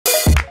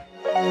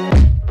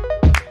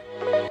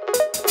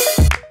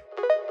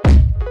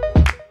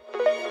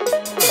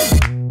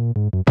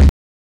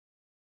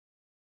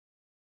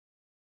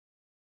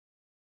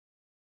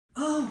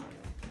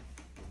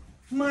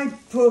my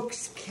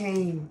books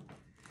came.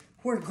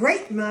 Where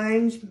great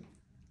minds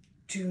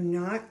do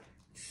not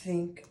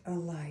think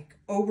alike.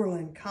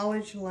 Oberlin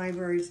College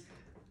Libraries.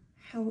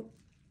 How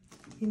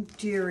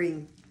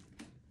endearing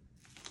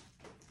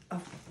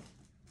of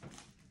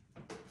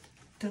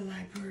the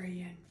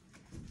librarian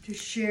to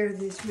share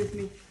this with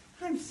me.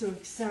 I'm so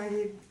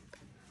excited.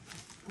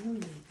 I'm going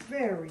to be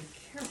very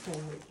careful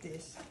with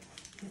this.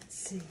 Let's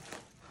see.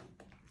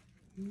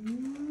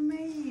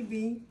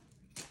 Maybe.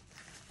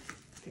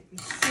 Let me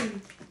see.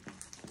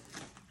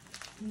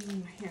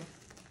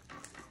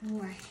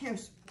 I have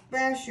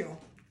special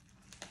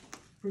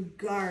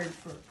regard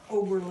for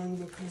Oberlin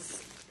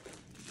because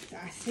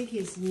I think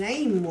his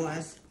name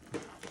was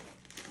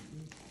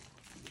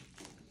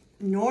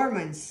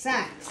Norman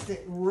Sachs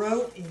that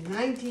wrote in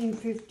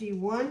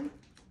 1951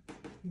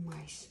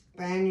 my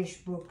Spanish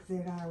book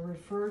that I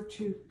refer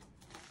to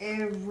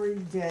every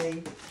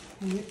day.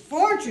 And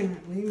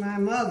fortunately, my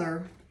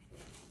mother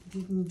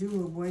didn't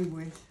do away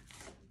with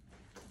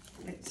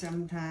at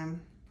some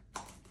time.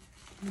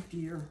 Oh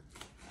dear.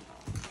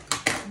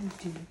 Oh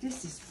dear,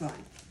 this is fun.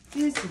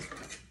 This is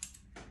fun.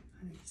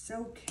 I'm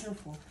so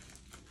careful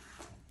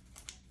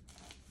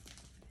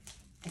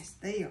as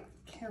they are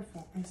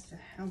careful as to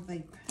how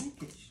they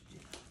packaged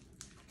it.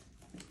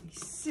 Let me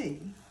see.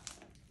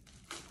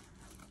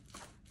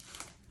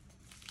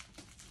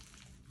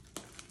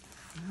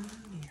 Oh,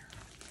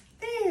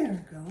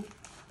 there we go.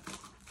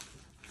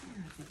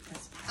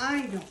 Because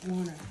I don't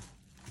want to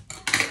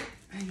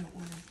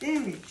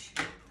damage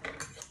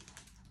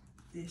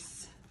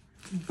this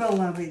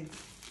beloved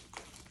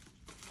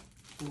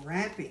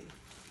wrapping.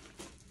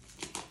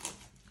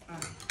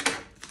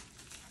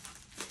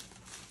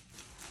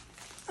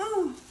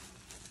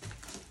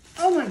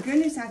 Oh my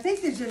goodness, I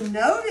think there's a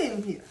note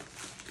in here.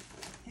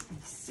 Let me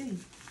see.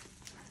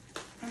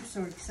 I'm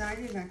so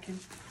excited I can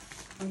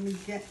only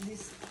get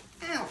this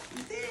out.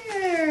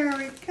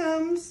 There it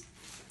comes.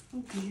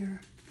 Oh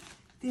dear.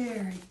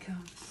 There it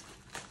comes.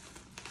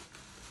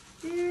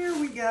 There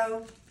we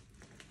go.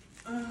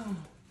 Oh,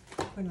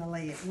 I'm going to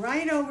lay it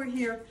right over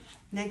here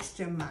next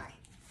to my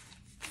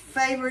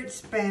favorite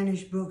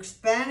Spanish book,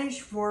 Spanish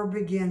for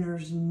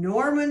Beginners,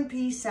 Norman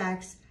P.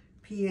 Sachs,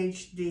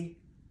 PhD.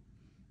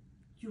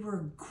 You were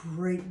a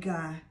great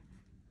guy.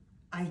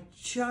 I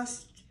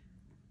just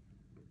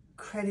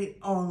credit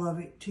all of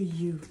it to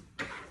you.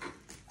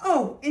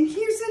 Oh, and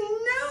here's a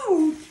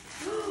note.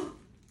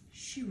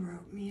 She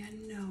wrote me a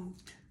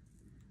note.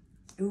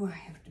 Oh, I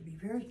have to be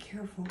very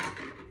careful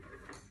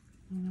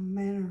in the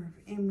manner of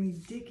Emily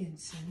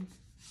Dickinson.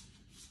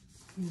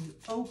 When you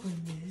open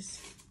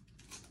this,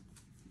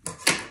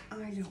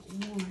 I don't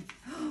want.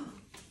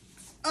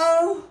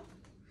 Oh,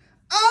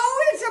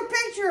 it's a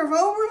picture of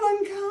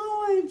Oberlin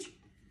College.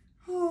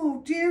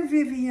 Oh, dear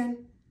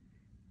Vivian,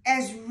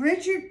 as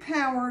Richard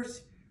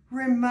Powers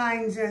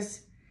reminds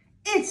us,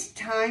 it's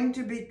time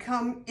to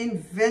become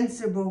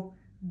invincible.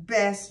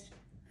 Best,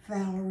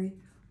 Valerie.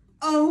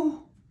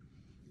 Oh,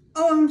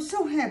 I'm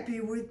so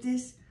happy with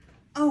this.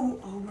 Oh,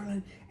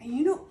 Oberlin. And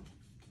you know,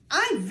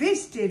 I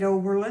visited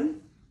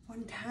Oberlin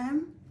one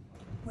time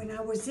when I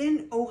was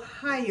in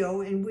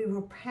Ohio and we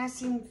were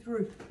passing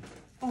through.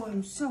 Oh,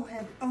 I'm so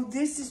happy. Oh,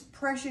 this is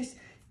precious.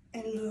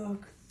 And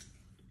look.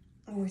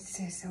 Oh, it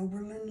says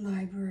Oberlin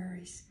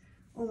Libraries.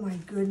 Oh, my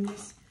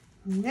goodness.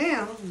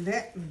 Now,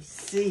 let me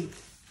see.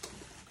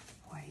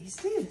 What is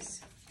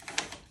this?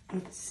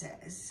 It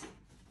says,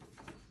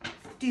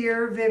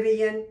 Dear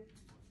Vivian,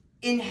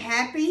 in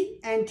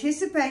happy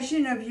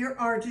anticipation of your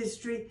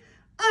artistry,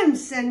 I'm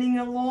sending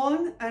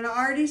along an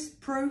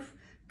artist-proof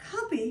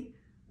copy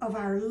of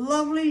our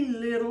lovely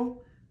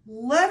little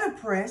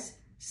letterpress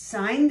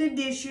signed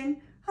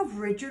edition of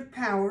Richard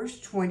Powers'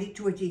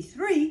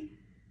 2023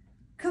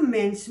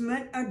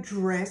 commencement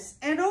address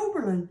at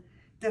Oberlin.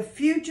 The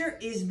future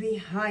is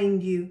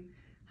behind you.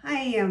 I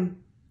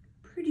am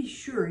pretty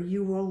sure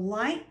you will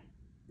like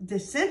the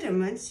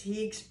sentiments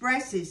he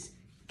expresses.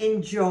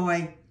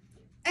 Enjoy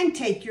and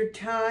take your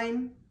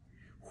time.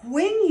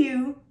 When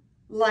you,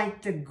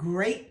 like the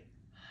great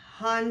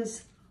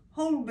Hans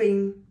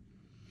Holbein,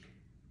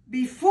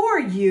 before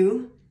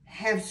you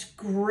have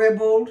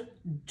scribbled,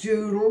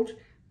 doodled,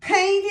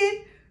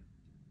 painted,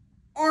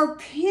 or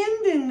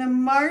pinned in the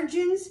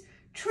margins,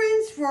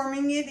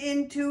 transforming it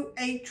into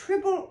a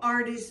triple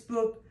artist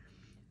book,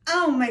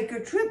 I'll make a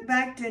trip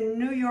back to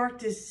New York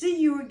to see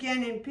you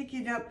again and pick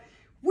it up.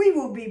 We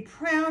will be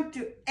proud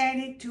to add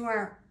it to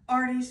our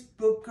artist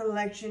book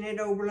collection at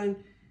Oberlin.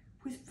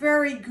 With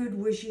very good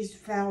wishes,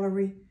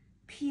 Valerie.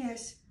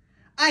 P.S.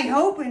 I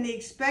hope and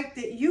expect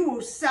that you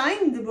will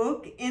sign the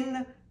book in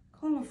the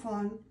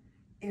colophon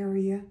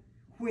area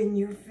when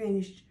you're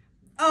finished.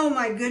 Oh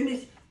my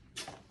goodness.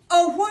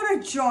 Oh, what a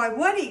joy.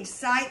 What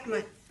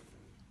excitement.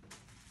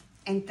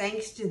 And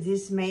thanks to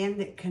this man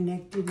that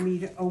connected me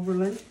to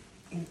Oberlin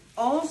and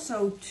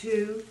also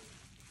to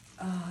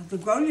the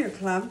Grolier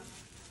Club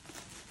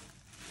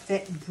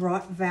that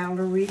brought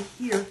Valerie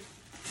here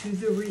to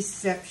the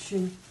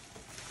reception.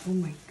 Oh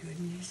my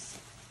goodness.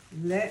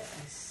 Let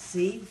us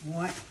see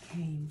what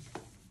came.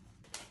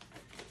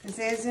 Because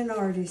as an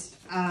artist,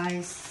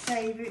 I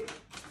save it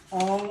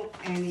all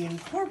and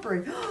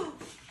incorporate. Oh,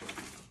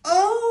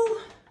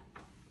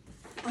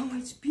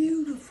 it's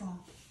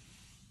beautiful.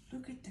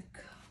 Look at the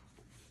color.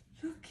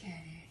 Look at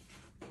it.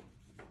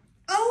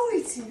 Oh,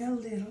 it's in a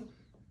little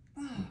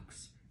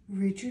box.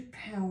 Richard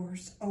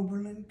Powers,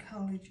 Oberlin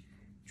College,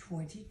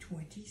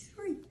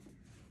 2023.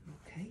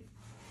 Okay,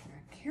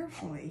 now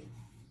carefully,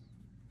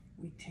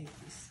 we take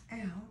this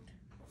out.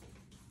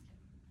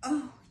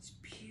 Oh, it's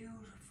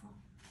beautiful.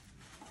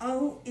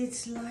 Oh,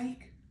 it's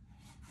like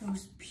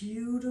those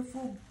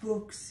beautiful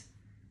books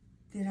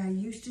that I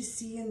used to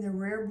see in the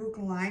Rare Book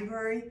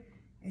Library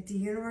at the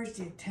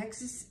University of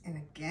Texas and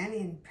again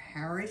in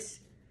Paris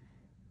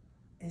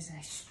as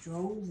I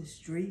strolled the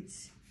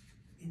streets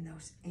in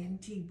those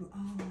antique books.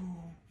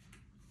 Oh,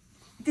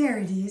 there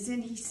it is,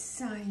 and he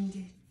signed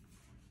it.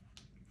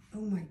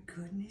 Oh my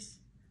goodness,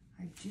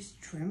 I'm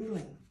just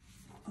trembling.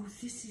 Oh,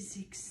 this is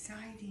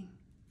exciting.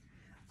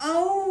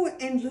 Oh,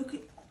 and look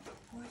at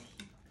what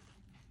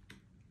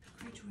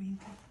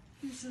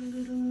here's a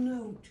little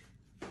note,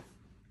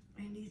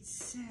 and it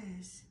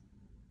says,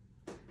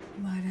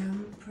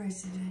 Madam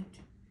President,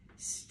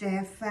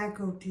 staff,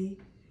 faculty,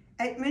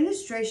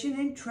 administration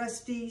and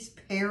trustees,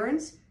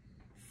 parents,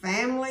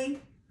 family,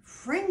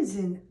 friends,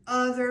 and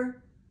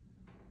other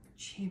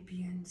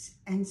champions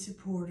and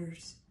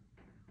supporters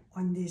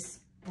on this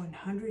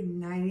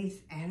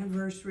 190th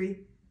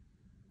anniversary.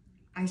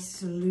 I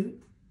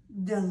salute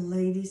the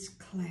latest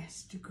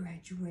class to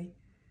graduate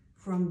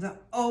from the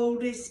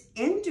oldest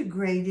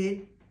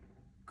integrated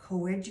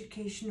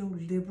coeducational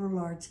liberal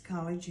arts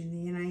college in the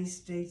United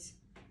States,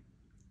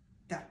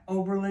 the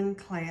Oberlin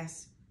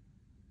class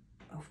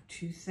of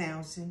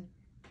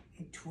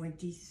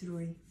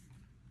 2023.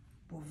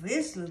 Well,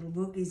 this little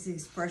book is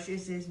as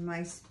precious as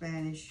my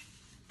Spanish.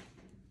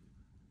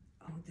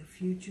 Oh, the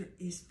future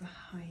is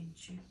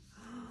behind you.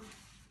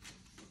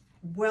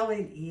 Well,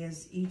 it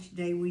is. Each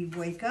day we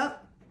wake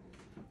up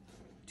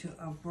to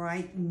a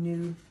bright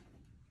new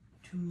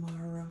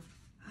tomorrow.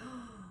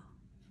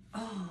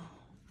 Oh,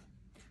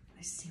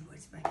 let's see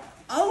what's back.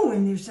 Oh,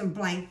 and there's some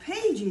blank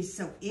pages.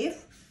 So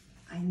if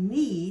I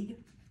need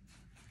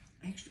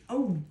extra,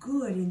 oh,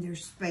 good. And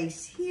there's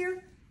space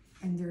here,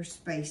 and there's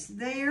space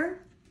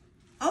there.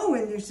 Oh,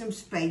 and there's some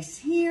space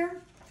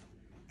here.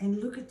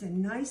 And look at the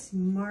nice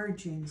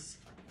margins.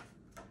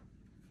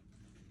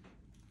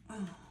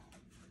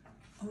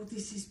 Oh,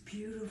 this is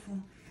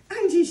beautiful.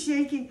 I'm just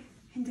shaking.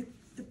 And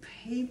the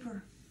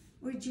paper,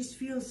 it just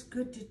feels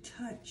good to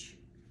touch.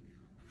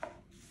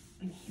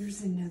 And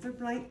here's another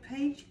blank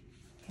page.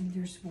 And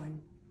there's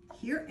one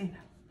here and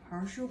a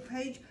partial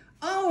page.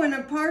 Oh, and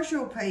a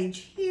partial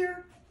page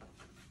here.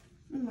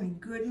 Oh my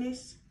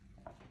goodness.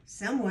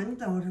 Someone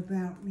thought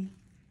about me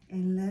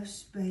and left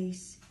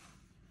space.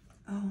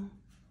 Oh,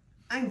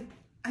 I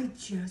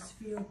just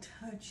feel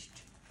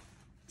touched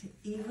to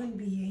even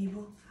be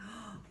able.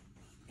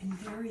 And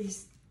there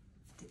is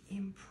the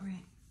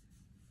imprint.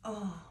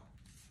 Oh,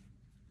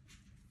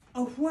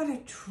 what a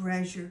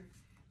treasure.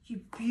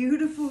 You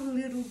beautiful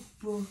little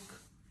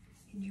book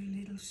and your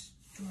little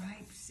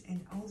stripes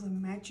and all the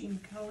matching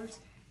colors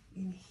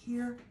in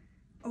here.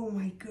 Oh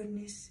my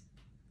goodness.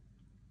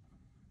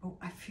 Oh,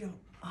 I feel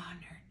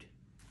honored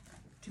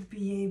to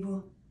be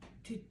able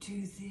to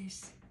do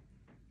this.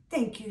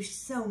 Thank you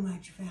so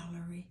much,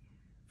 Valerie,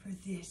 for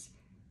this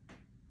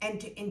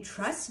and to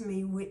entrust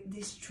me with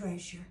this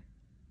treasure.